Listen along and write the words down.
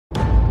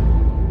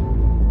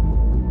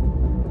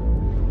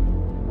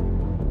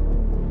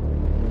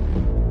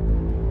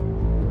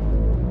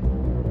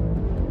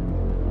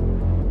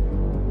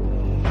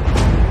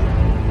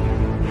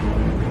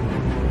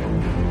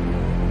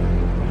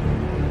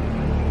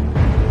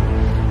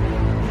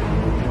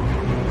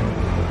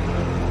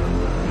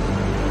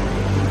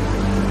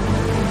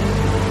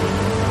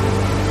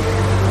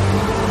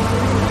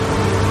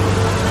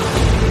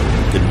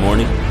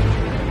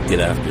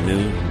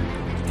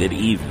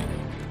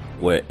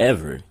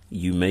wherever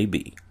you may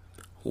be.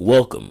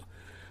 Welcome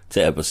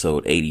to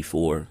episode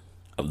 84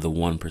 of the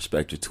One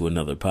Perspective to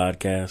Another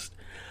podcast.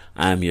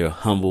 I am your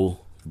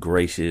humble,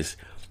 gracious,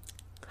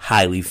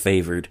 highly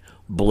favored,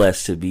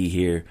 blessed to be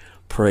here,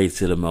 praise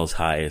to the most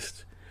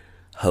highest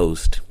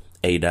host,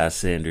 A.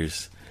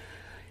 Sanders.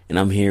 And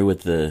I'm here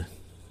with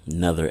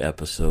another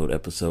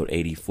episode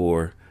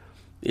 84.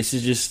 This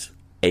is just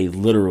a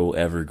literal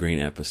evergreen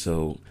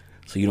episode,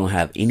 so you don't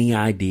have any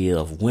idea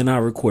of when I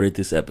recorded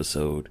this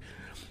episode.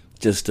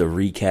 Just a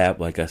recap,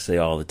 like I say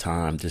all the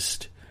time,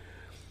 just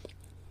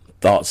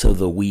thoughts of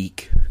the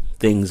week,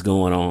 things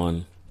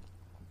going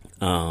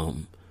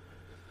on,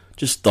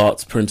 just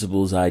thoughts,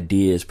 principles,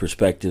 ideas,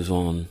 perspectives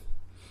on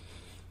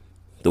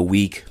the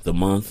week, the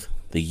month,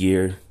 the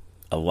year,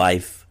 a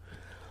life.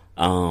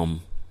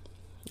 I'm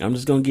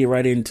just going to get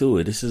right into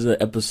it. This is an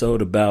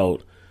episode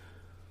about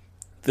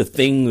the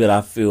thing that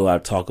I feel I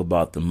talk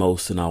about the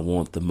most and I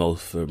want the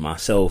most for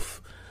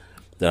myself,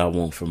 that I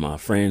want for my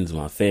friends,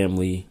 my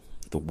family,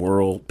 the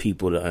world,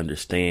 people to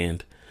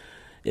understand.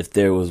 If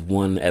there was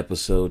one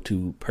episode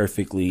to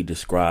perfectly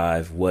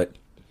describe what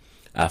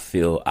I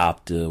feel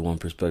Opta One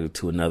Perspective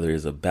to Another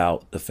is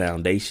about, the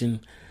foundation,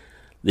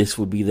 this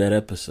would be that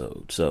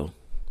episode. So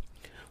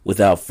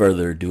without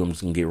further ado, I'm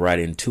just going to get right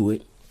into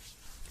it.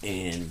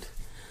 And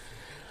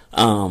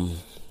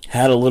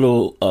had a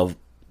little of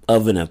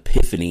an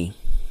epiphany.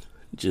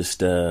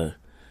 Just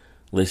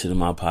listen to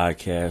my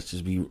podcast,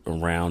 just be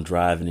around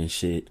driving and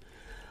shit.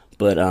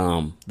 But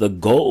the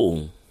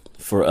goal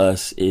for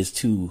us is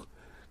to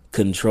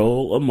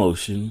control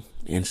emotion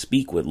and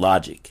speak with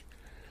logic.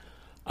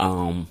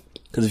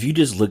 Because if you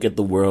just look at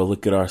the world,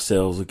 look at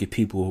ourselves, look at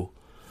people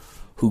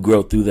who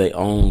grow through their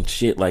own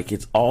shit, like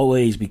it's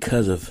always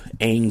because of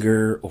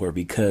anger or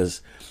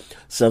because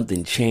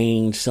something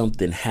changed,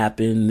 something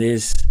happened.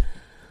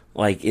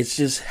 It's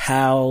just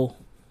how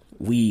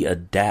we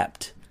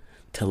adapt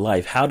to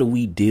life. How do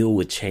we deal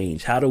with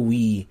change? How do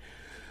we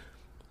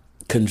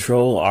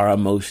control our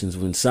emotions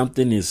when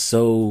something is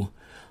so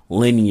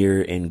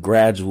linear and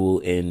gradual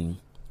and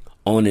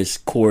on its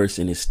course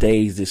and it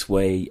stays this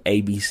way,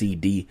 A, B, C,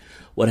 D?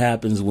 What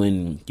happens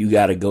when you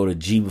got to go to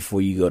G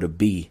before you go to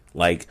B?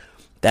 Like,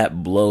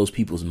 that blows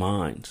people's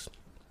minds.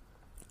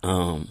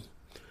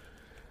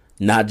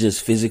 Not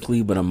just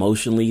physically, but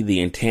emotionally, the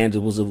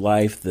intangibles of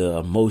life, the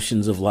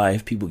emotions of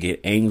life. People get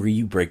angry.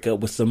 You break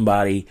up with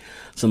somebody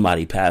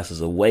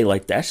passes away.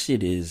 Like, that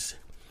shit is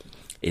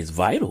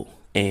vital.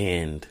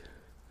 And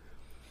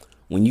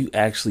when you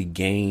actually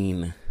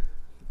gain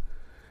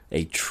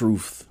a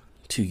truth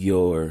to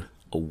your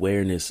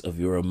awareness of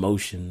your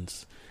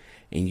emotions,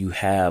 and you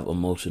have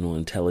emotional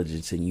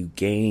intelligence, and you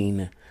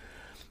gain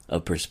a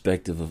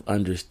perspective of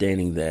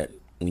understanding that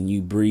when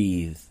you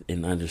breathe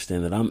and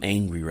understand that I'm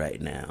angry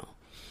right now,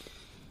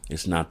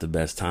 it's not the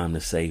best time to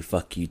say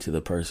fuck you to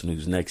the person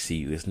who's next to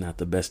you. It's not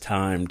the best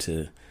time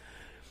to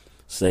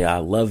say I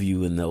love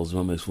you in those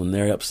moments when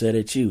they're upset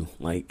at you.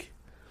 Like,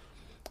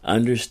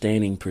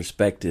 understanding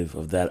perspective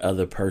of that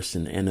other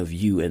person and of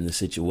you and the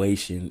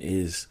situation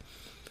is,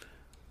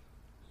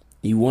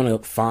 you want to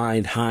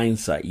find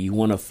hindsight. You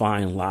want to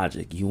find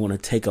logic. You want to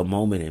take a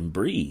moment and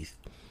breathe.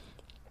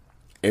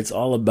 It's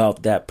all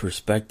about that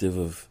perspective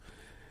of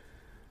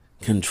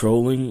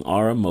controlling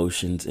our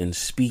emotions and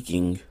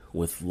speaking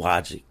with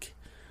logic.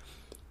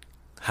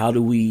 How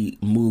do we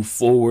move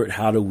forward?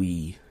 How do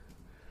we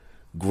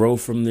grow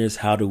from this?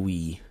 How do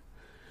we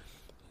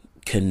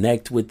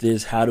connect with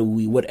this? How do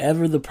we,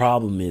 whatever the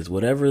problem is,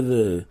 whatever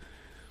the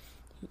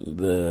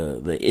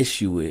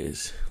issue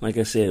is, like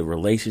I said,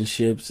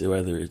 relationships,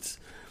 whether it's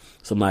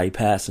somebody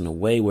passing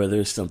away, whether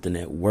it's something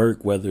at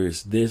work, whether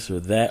it's this or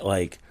that,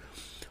 like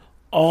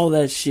all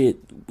that shit.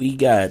 We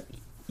got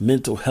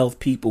mental health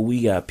people,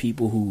 we got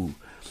people who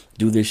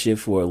do this shit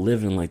for a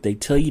living. Like, they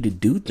tell you to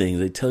do things,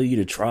 they tell you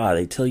to try,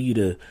 they tell you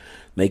to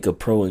make a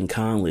pro and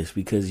con list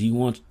because you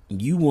want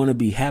to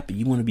be happy,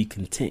 you want to be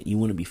content, you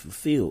want to be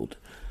fulfilled.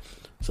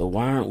 So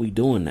why aren't we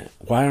doing that?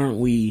 Why aren't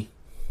we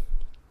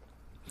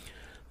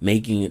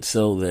making it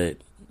so that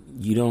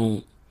you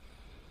don't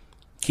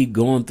keep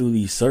going through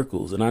these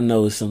circles? And I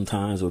know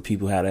sometimes where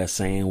people have that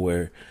saying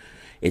where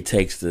it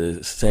takes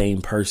the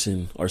same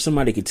person, or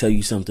somebody could tell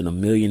you something a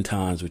million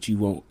times, but you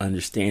won't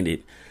understand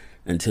it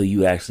until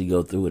you actually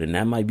go through it. And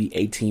that might be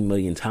 18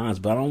 million times,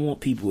 but I don't want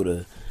people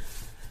to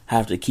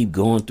have to keep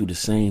going through the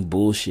same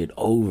bullshit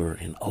over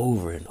and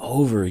over and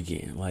over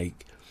again.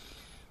 Like,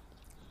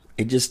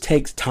 it just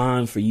takes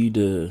time for you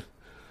to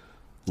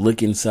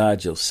look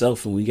inside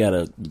yourself, and we got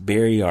to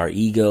bury our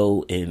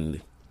ego and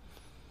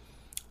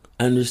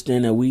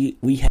understand that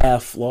we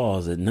have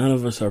flaws, that none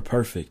of us are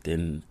perfect.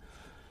 And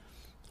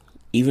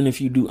even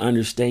if you do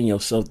understand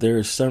yourself, there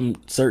are some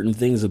certain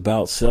things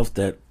about self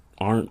that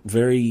aren't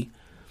very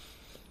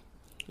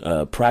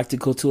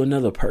practical to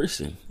another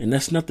person. And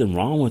that's nothing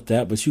wrong with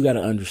that, but you got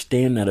to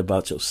understand that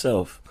about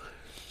yourself.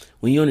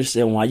 When you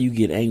understand why you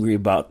get angry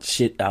about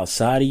shit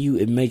outside of you,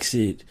 it makes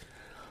it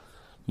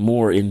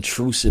more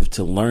intrusive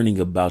to learning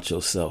about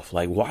yourself.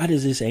 Like, why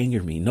does this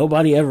anger me?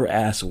 Nobody ever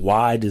asks,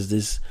 why does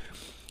this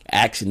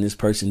action this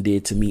person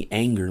did to me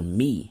anger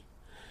me.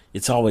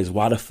 It's always,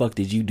 why the fuck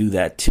did you do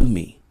that to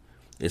me?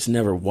 It's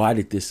never, why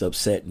did this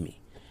upset me?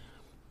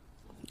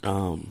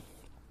 And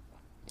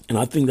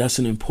I think that's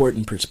an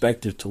important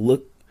perspective to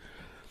look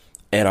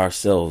at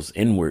ourselves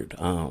inward.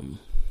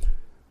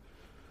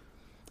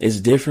 It's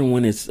different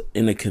when it's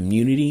in a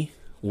community,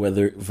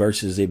 whether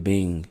versus it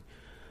being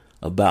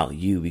about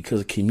you,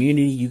 because a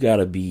community, you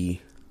gotta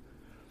be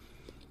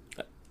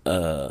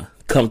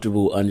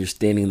comfortable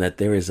understanding that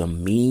there is a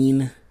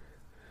mean.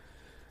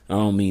 I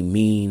don't mean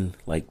mean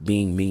like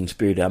being mean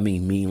spirited. I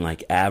mean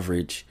like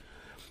average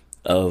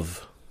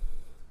of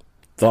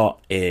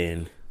thought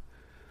and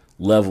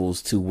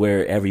levels to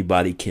where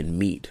everybody can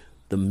meet.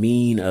 The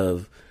mean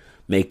of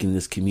making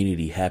this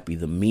community happy,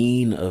 the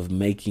mean of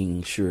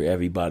making sure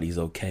everybody's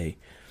okay,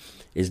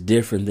 is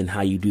different than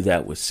how you do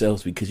that with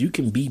self, because you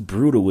can be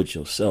brutal with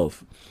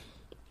yourself.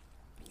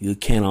 You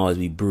can't always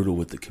be brutal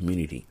with the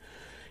community.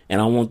 And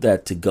I want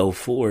that to go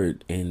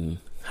forward in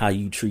how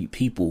you treat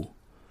people,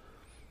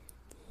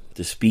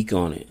 to speak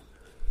on it.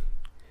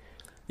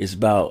 It's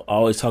about, I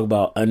always talk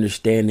about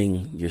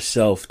understanding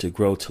yourself to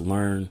grow, to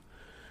learn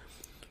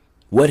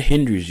what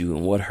hinders you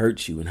and what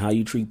hurts you, and how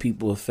you treat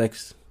people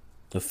affects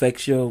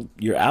your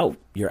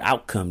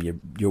outcome,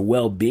 your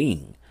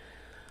well-being.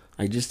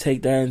 Like, just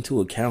take that into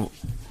account.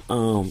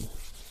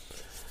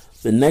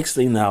 The next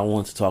thing that I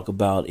want to talk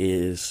about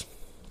is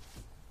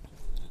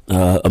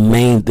a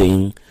main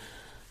thing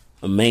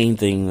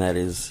that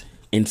is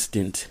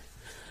instant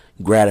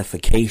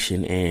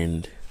gratification,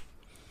 and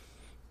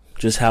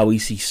just how we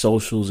see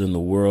socials in the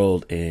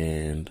world,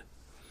 and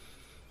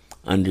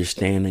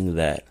understanding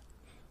that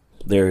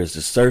there is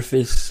the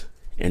surface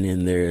and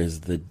then there is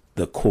the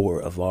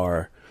core of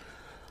our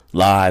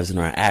lives and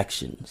our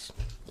actions.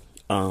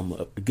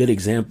 A good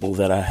example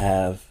that I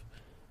have,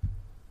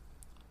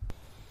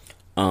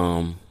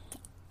 a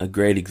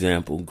great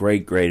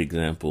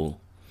example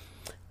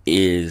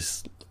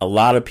is a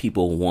lot of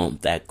people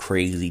want that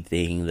crazy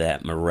thing,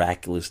 that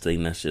miraculous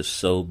thing that's just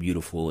so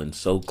beautiful and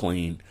so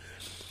clean.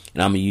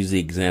 And I'm going to use the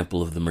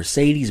example of the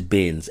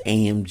Mercedes-Benz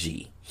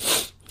AMG.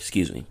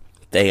 Excuse me.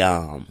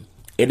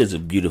 It is a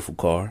beautiful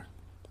car.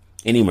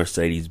 Any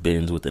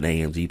Mercedes-Benz with an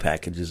AMG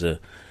package is a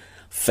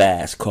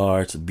fast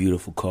car. It's a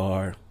beautiful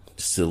car.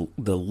 It's the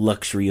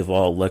luxury of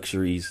all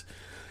luxuries.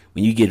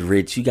 When you get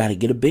rich, you got to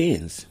get a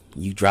Benz.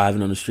 You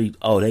driving on the street,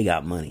 oh, they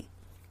got money.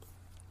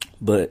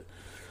 But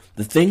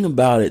the thing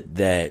about it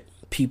that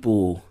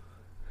people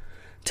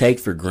take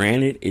for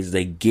granted is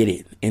they get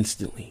it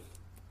instantly.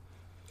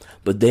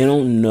 But they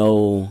don't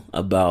know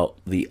about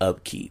the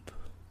upkeep.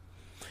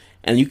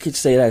 And you could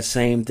say that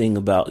same thing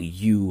about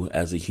you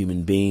as a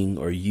human being,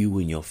 or you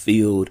in your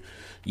field,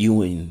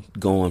 you in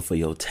going for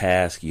your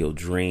task, your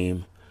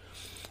dream.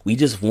 We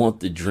just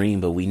want the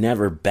dream, but we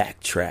never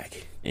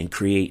backtrack and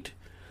create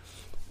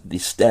the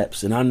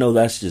steps. And I know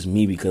that's just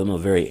me, because I'm a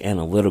very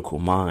analytical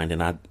mind,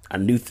 and I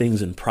do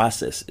things in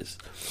processes.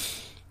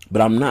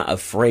 But I'm not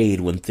afraid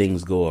when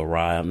things go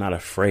awry. I'm not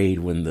afraid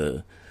when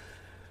the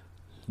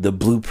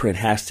blueprint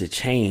has to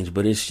change,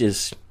 but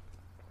it's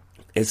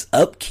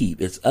upkeep.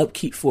 It's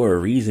upkeep for a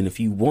reason. If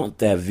you want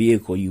that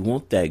vehicle, you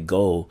want that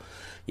goal,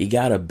 you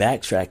got to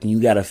backtrack, and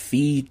you got to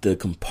feed the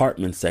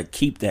compartments that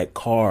keep that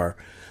car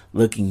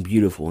looking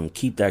beautiful and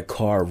keep that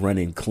car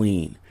running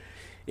clean.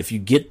 If you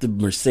get the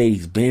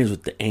Mercedes-Benz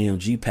with the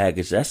AMG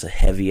package, that's a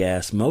heavy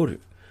ass motor.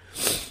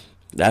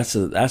 That's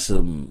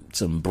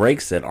some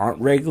brakes that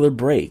aren't regular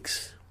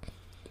brakes.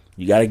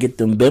 You got to get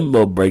them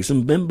bimbo brakes.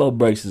 Some bimbo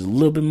brakes is a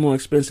little bit more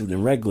expensive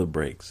than regular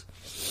brakes.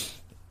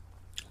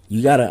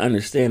 You got to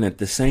understand that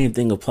the same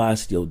thing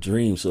applies to your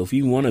dream. So if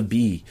you want to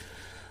be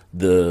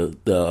the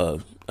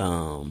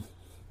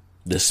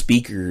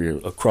speaker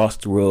across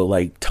the world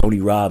like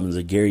Tony Robbins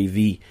or Gary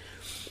Vee,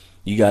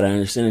 you got to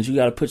understand that you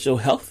got to put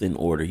your health in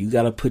order. You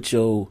got to put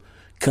your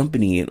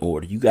company in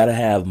order. You got to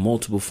have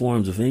multiple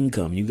forms of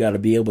income. You got to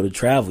be able to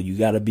travel. You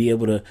got to be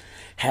able to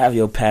have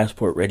your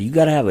passport ready. You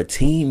got to have a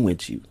team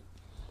with you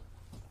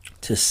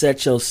to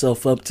set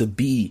yourself up to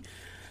be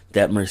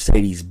that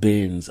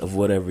Mercedes-Benz of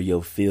whatever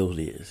your field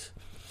is.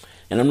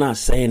 And I'm not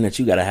saying that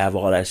you got to have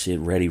all that shit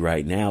ready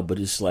right now, but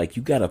it's like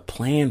you got to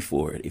plan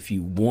for it if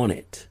you want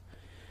it.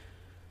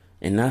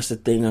 And that's the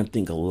thing I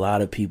think a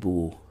lot of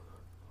people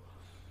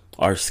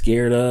are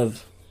scared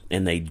of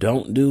and they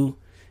don't do.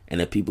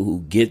 And the people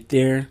who get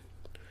there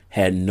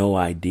had no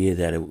idea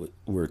that it would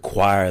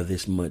require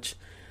this much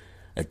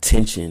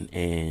attention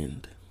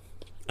and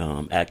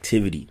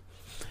activity.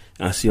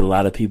 And I see a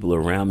lot of people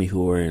around me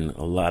who are in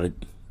a lot of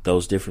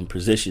those different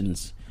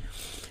positions.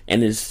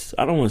 And it's,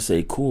 I don't want to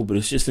say cool, but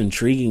it's just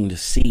intriguing to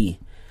see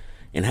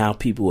and how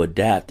people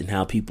adapt and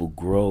how people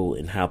grow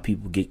and how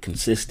people get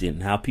consistent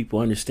and how people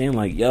understand,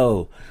 like,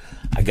 yo,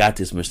 I got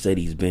this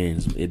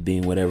Mercedes-Benz, it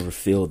being whatever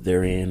field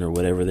they're in or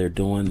whatever they're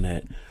doing,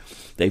 that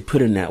they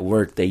put in that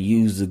work, they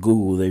use the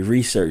Google, they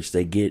research,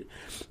 they get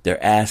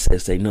their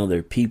assets, they know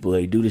their people,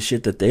 they do the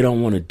shit that they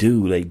don't want to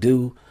do, they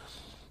do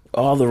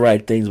all the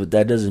right things, but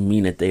that doesn't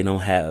mean that they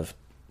don't have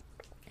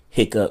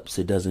hiccups.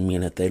 It doesn't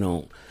mean that they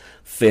don't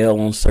fail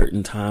on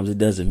certain times, it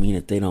doesn't mean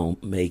that they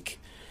don't make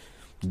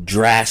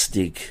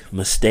drastic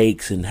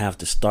mistakes and have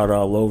to start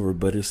all over.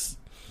 But it's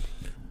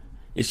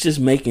just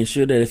making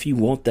sure that if you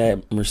want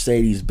that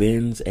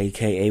Mercedes-Benz,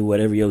 aka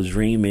whatever your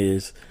dream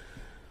is,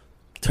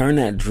 turn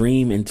that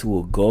dream into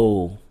a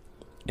goal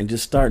and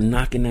just start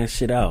knocking that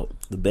shit out,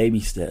 the baby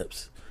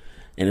steps.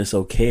 And it's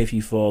okay if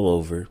you fall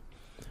over.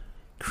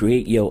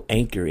 Create your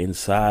anchor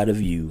inside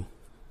of you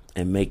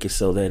and make it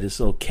so that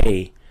it's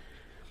okay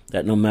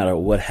that no matter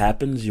what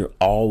happens, you're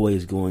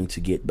always going to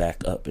get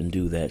back up and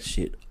do that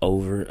shit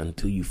over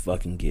until you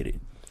fucking get it.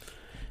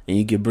 And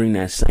you can bring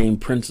that same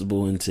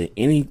principle into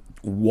any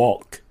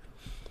walk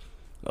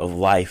of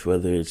life,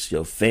 whether it's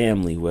your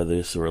family, whether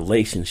it's a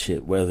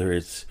relationship, whether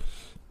it's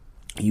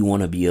you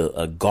want to be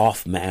a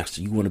golf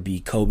master, you want to be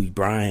Kobe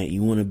Bryant,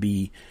 you want to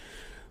be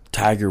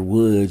Tiger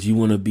Woods, you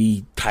want to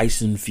be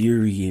Tyson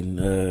Fury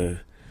and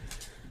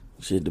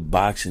shit, the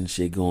boxing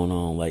shit going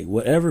on, like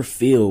whatever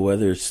field,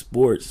 whether it's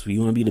sports, you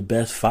want to be the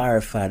best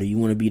firefighter, you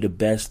want to be the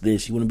best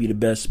this, you want to be the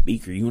best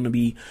speaker, you want to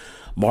be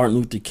Martin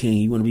Luther King,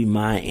 you want to be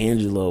Maya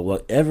Angelou,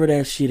 whatever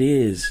that shit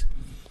is,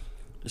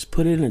 just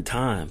put it in the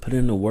time, put it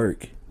in the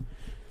work.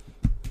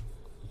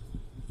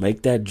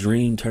 Make that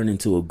dream turn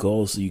into a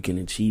goal so you can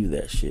achieve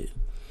that shit.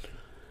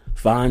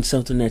 Find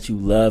something that you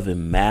love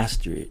and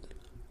master it.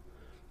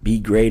 Be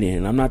great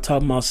in it. I'm not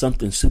talking about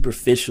something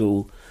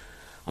superficial.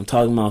 I'm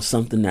talking about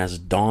something that's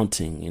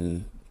daunting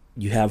and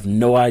you have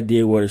no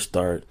idea where to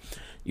start.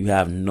 You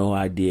have no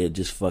idea.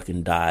 Just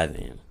fucking dive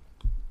in.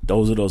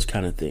 Those are those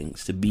kind of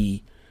things. To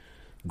be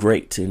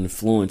great, to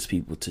influence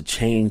people, to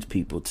change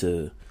people,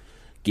 to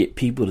get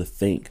people to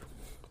think.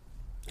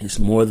 It's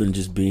more than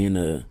just being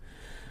a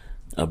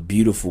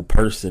beautiful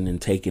person and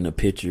taking a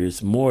picture.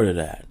 It's more to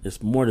that.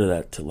 It's more to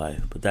that to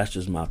life. But that's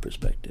just my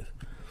perspective.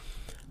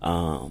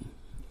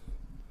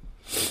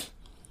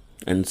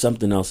 And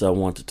something else I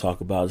want to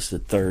talk about is the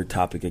third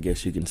topic, I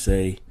guess you can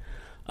say.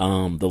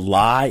 The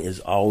lie is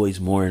always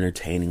more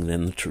entertaining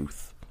than the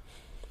truth.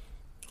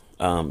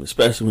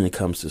 Especially when it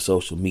comes to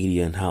social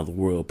media and how the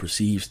world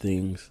perceives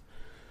things.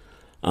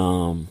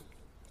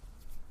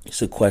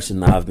 It's a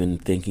question I've been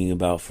thinking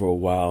about for a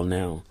while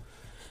now.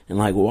 And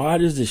like, why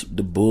does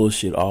the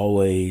bullshit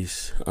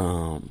always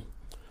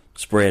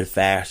spread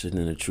faster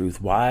than the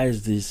truth? Why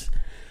is this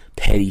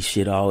petty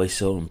shit always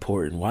so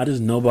important? Why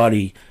does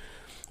nobody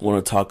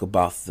want to talk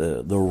about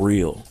the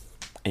real?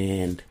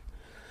 And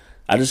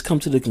I just come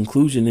to the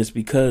conclusion it's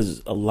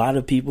because a lot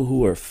of people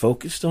who are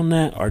focused on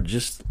that are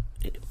just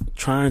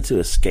trying to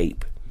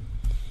escape.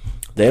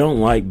 They don't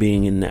like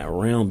being in that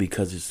realm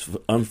because it's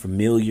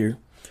unfamiliar.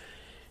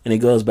 And it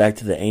goes back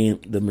to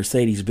the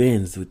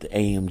Mercedes-Benz with the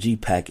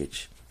AMG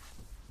package.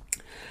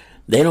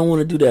 They don't want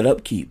to do that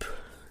upkeep.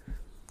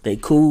 They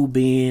cool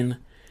being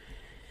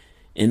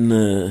in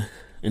the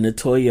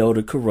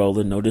Toyota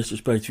Corolla. No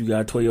disrespect, you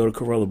got a Toyota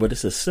Corolla, but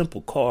it's a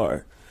simple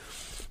car.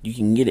 You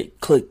can get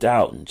it clicked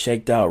out and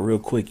checked out real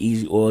quick.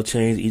 Easy oil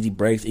change, easy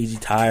brakes, easy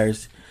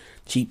tires,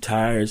 cheap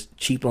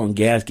on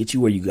gas, get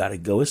you where you gotta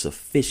go. It's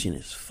efficient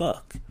as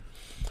fuck.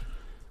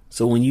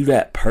 So when you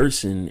that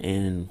person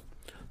and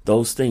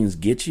those things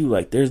get you,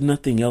 like, there's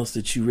nothing else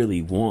that you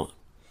really want.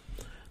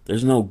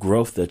 There's no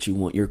growth that you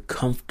want. You're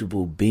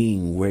comfortable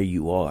being where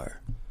you are.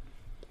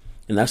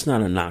 And that's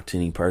not a knock to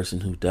any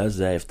person who does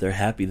that. If they're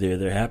happy there,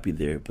 they're happy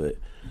there. But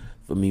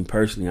for me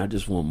personally, I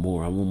just want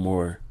more. I want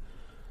more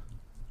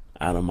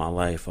out of my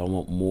life. I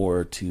want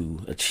more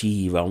to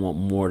achieve. I want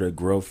more to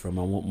grow from.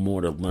 I want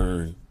more to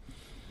learn.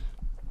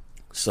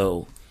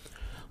 So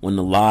when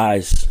the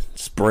lies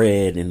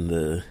spread and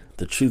the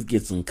truth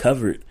gets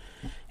uncovered,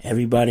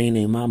 everybody and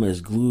their mama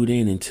is glued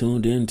in and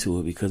tuned into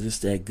it because it's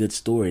that good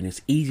story. And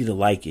it's easy to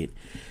like it.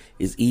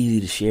 It's easy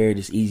to share it.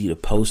 It's easy to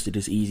post it.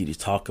 It's easy to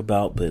talk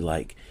about. But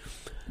like,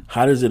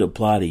 how does it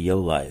apply to your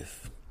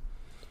life?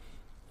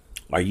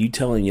 Are you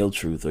telling your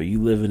truth? Are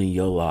you living in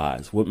your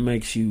lies? What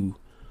makes you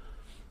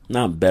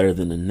not better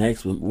than the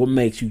next? What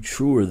makes you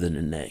truer than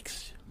the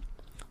next?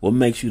 What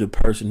makes you the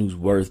person who's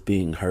worth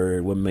being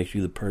heard? What makes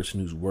you the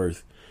person who's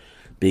worth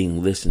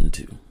being listened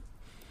to?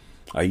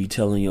 Are you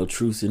telling your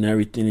truth in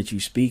everything that you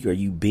speak? Are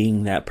you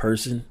being that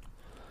person?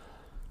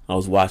 I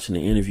was watching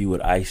an interview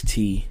with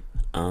Ice-T,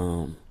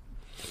 and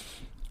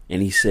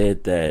he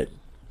said that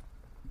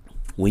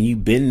when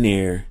you've been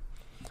there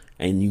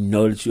and you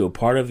know that you're a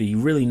part of it, you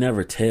really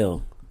never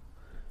tell.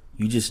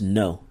 You just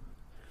know.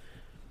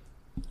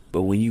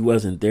 But when you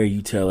wasn't there,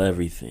 you tell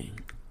everything.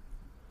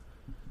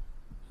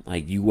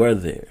 Like, you were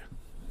there.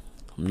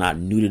 I'm not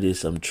new to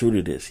this, I'm true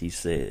to this, he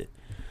said.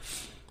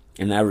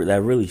 And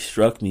that really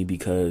struck me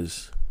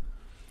because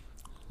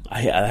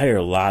I hear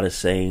a lot of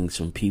sayings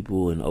from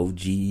people and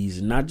OGs,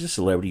 and not just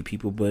celebrity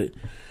people, but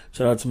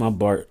shout out to my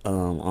Bart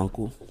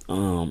uncle.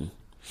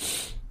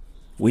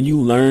 When you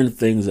learn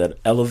things that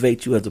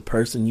elevate you as a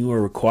person, you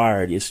are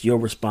required. It's your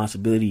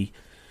responsibility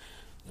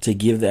to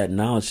give that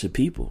knowledge to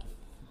people.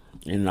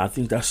 And I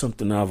think that's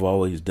something I've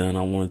always done.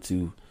 I want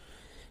to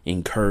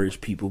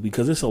encourage people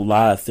because there's a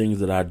lot of things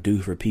that I do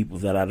for people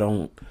that I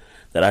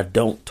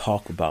don't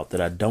talk about,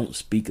 that I don't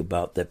speak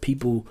about, that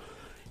people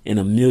in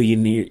a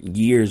million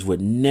years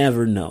would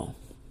never know,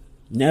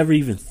 never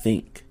even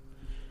think.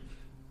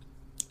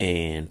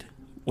 And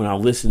when I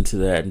listened to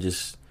that and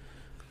just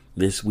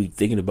this week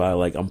thinking about it,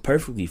 like, I'm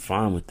perfectly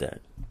fine with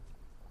that,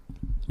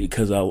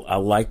 because I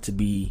like to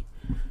be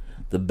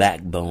the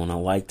backbone. I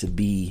like to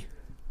be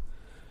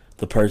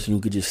the person who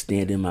could just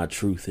stand in my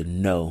truth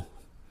and know.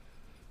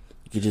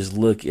 You could just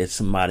look at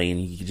somebody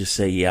and you could just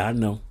say, yeah, I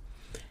know.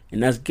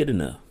 And that's good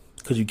enough,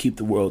 because you keep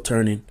the world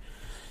turning.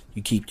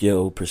 You keep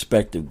your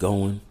perspective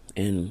going.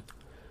 And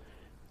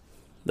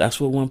that's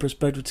what one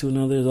perspective to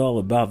another is all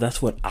about.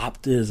 That's what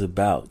Opta is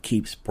about.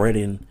 Keep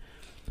spreading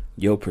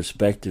your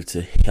perspective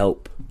to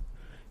help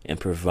and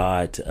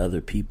provide to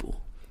other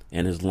people.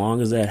 And as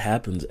long as that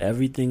happens,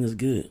 everything is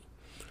good.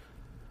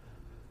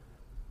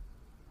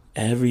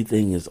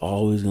 Everything is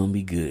always going to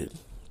be good.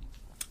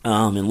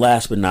 And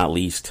last but not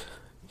least,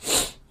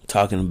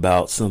 talking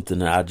about something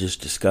that I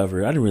just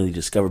discovered. I didn't really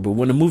discover, but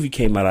when the movie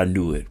came out, I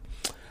knew it.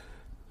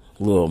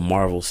 A little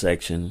Marvel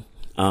section.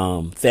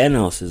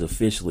 Thanos is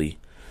officially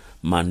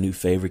my new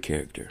favorite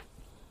character.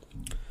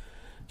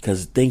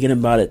 Because thinking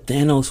about it,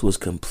 Thanos was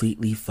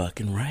completely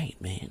fucking right,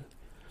 man.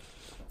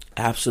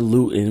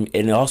 Absolute. And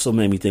it also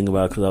made me think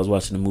about it because I was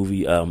watching the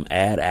movie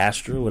Ad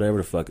Astra, whatever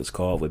the fuck it's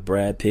called, with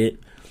Brad Pitt.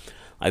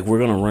 Like, we're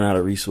going to run out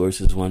of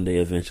resources one day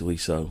eventually,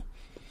 so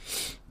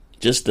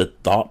just the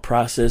thought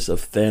process of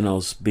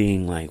Thanos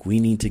being like, we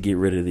need to get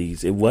rid of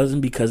these. It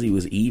wasn't because he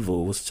was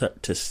evil. It was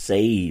to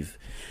save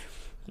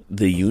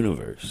the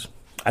universe.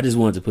 I just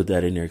wanted to put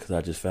that in there because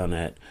I just found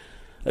that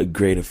a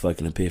greater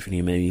fucking epiphany.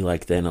 It made me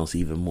like Thanos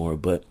even more.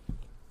 But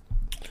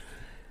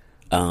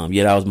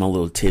yeah, that was my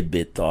little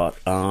tidbit thought.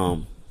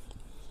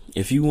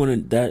 If you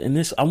wanted that, and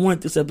this, I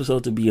want this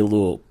episode to be a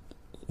little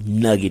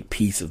nugget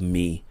piece of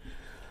me.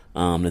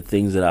 The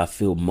things that I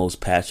feel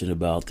most passionate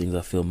about, things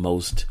I feel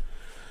most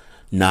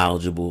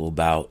knowledgeable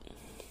about.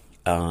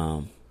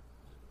 And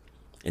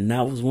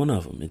that was one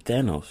of them. And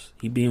Thanos,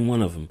 he being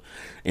one of them.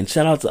 And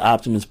shout out to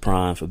Optimus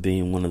Prime for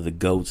being one of the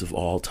GOATs of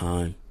all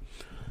time.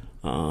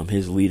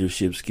 His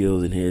leadership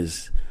skills and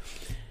his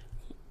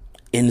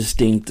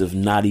instinct of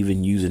not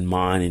even using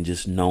mine and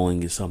just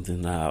knowing is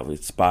something that I've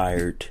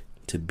aspired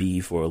to be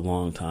for a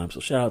long time. So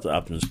shout out to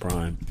Optimus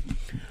Prime.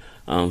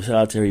 Shout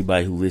out to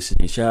everybody who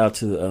listened. Shout out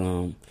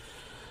to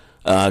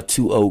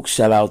Two Oaks.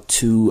 Shout out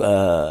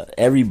to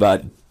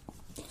everybody.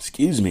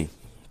 Excuse me.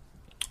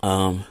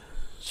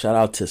 Shout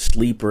out to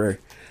Sleeper.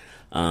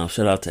 Shout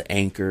out to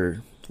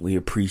Anchor. We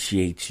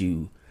appreciate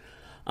you.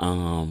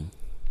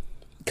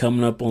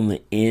 Coming up on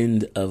the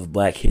end of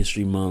Black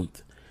History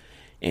Month,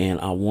 and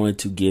I wanted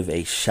to give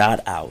a shout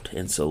out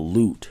and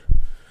salute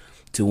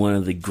to one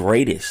of the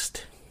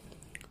greatest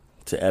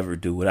to ever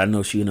do it. I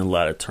know she's in a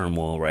lot of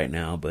turmoil right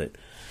now, but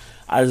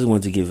I just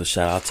wanted to give a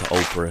shout out to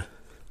Oprah,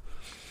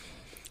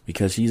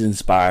 because she's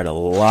inspired a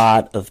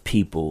lot of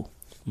people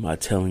by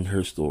telling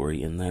her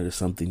story, and that is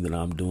something that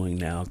I'm doing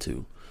now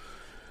too.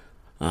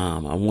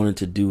 I wanted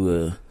to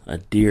do a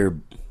dear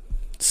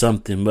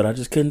something, but I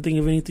just couldn't think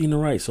of anything to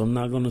write, so I'm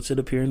not going to sit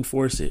up here and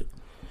force it.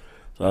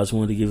 So I just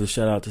wanted to give a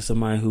shout out to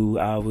somebody who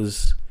I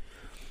was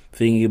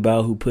thinking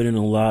about, who put in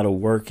a lot of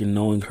work in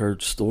knowing her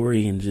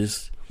story and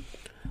just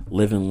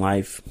living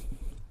life.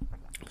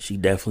 She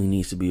definitely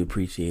needs to be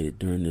appreciated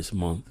during this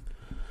month.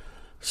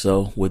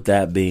 So with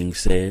that being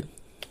said,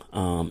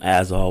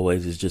 as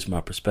always, it's just my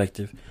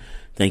perspective.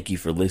 Thank you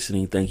for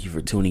listening. Thank you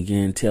for tuning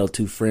in. Tell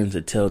two friends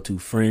to tell two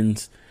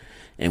friends.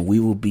 And we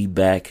will be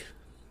back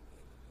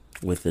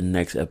with the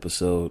next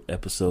episode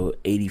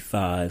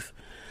 85,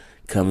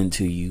 coming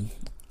to you.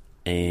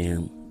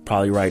 And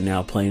probably right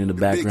now playing in the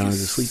background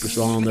is a Sleeper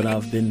song that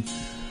I've been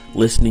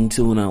listening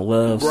to and I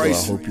love. So I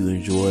hope you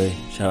enjoy.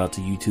 Shout out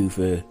to YouTube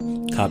for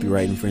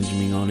copyright infringing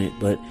me on it.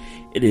 But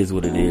it is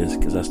what it is,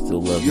 because I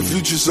still love your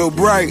future so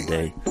bright.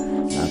 Today.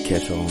 I'll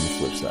catch y'all on the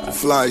flip side.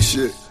 Fly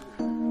shit.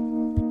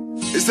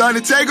 It's time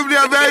to take them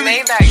there, baby.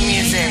 Maybach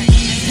music.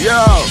 Yo,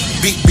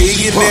 big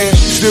billionaire.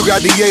 Still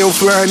got the Yale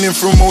flying in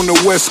from on the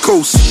West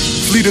Coast.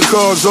 Fleet of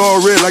cars all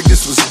red like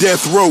this was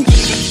death row.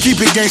 Keep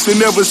it gangster,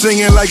 never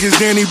singing like it's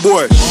Danny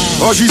Boy.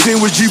 All she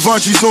seen was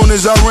Givenchy soon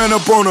as I ran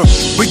up on her.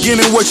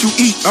 Beginning what you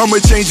eat, I'ma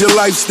change your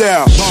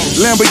lifestyle.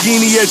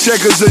 Lamborghini at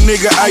Checkers, a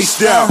nigga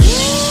iced out.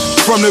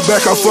 From the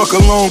back, I fuck a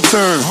long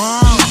term.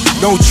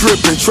 Don't trip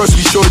and trust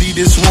me, shorty,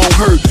 this won't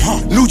hurt.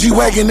 New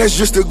G-Wagon, that's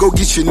just to go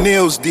get your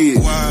nails did.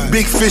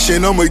 Big fish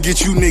and I'ma get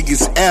you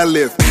niggas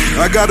airlift.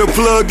 I got a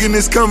plug and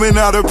it's coming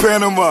out of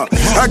Panama.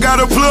 I got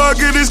a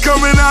plug and it's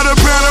coming out of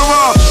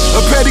Panama.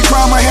 A petty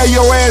crime I had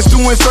your ass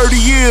doing 30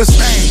 years.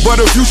 But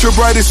a future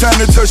bright, it's time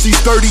to touch these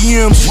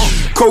 30 M's.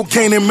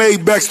 Cocaine and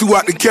Maybachs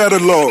throughout the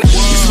catalog.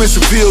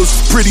 Expensive pills,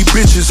 pretty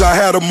bitches, I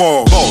had them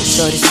all.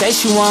 Shorty say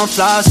she want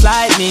flaws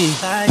like me.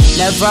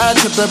 Never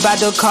trip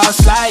about the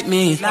cost like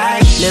me.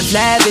 Live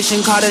lavish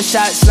and call the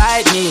shots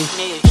like me.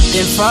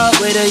 Then fuck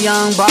with a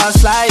young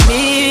boss like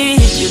me.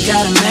 You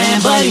got a man,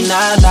 but he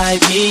not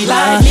like me.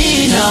 Like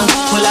me, no.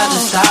 Pull out the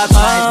stop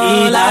like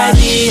me, like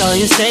me. Oh,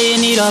 you say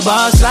you need a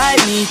boss like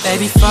me.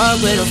 Baby,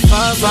 fuck with a,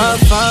 fuck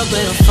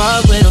with a,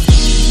 fuck with a.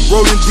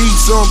 Rolling deep,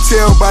 so I'm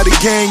tailed by the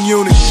gang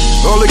unit.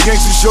 All the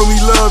gangsters show me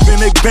love and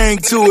they bang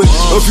to it.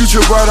 A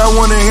future bride, I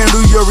wanna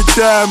handle your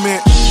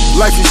retirement.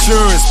 Life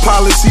insurance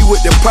policy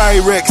with the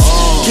Pyrex.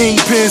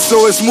 Kingpin,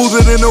 so it's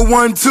smoother than a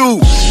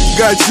 1-2.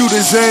 Got you the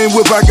same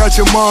whip, I got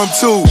your mom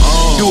too.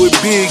 Do it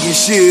big and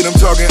shit, I'm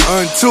talking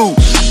unto.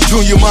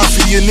 Junior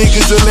Mafia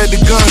niggas will let the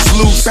guns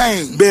loose.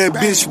 Bad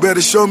bitch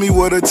better show me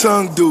what her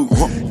tongue do.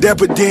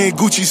 Dapper Dan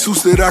Gucci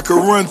suits that I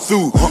could run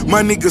through.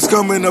 My niggas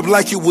coming up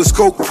like it was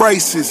coke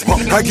prices.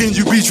 How can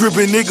you be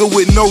dripping nigga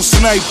with no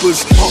snipers?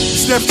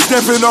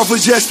 Stepping off a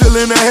jet still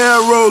in the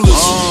hair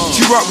rollers.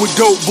 She rock with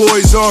dope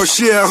boys, all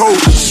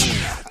shareholders.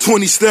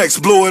 20 stacks,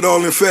 blow it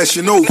all in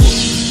Fashion Over.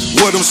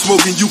 What I'm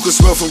smoking, you can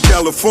smell from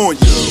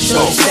California. So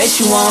say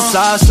she want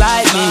flaws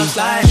like me.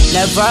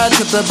 Never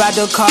trip about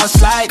the cost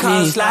like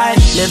me.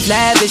 Live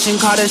lavish and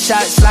call the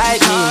shots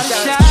like me.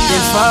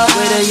 Then fuck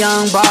with a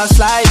young boss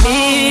like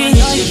me.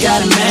 You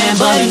got a man,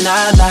 but he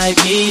not like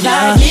me.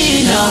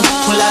 No,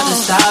 pull out the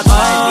stop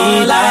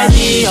like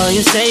me. Oh,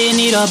 you say you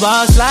need a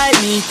boss like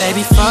me.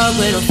 Baby, fuck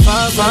with a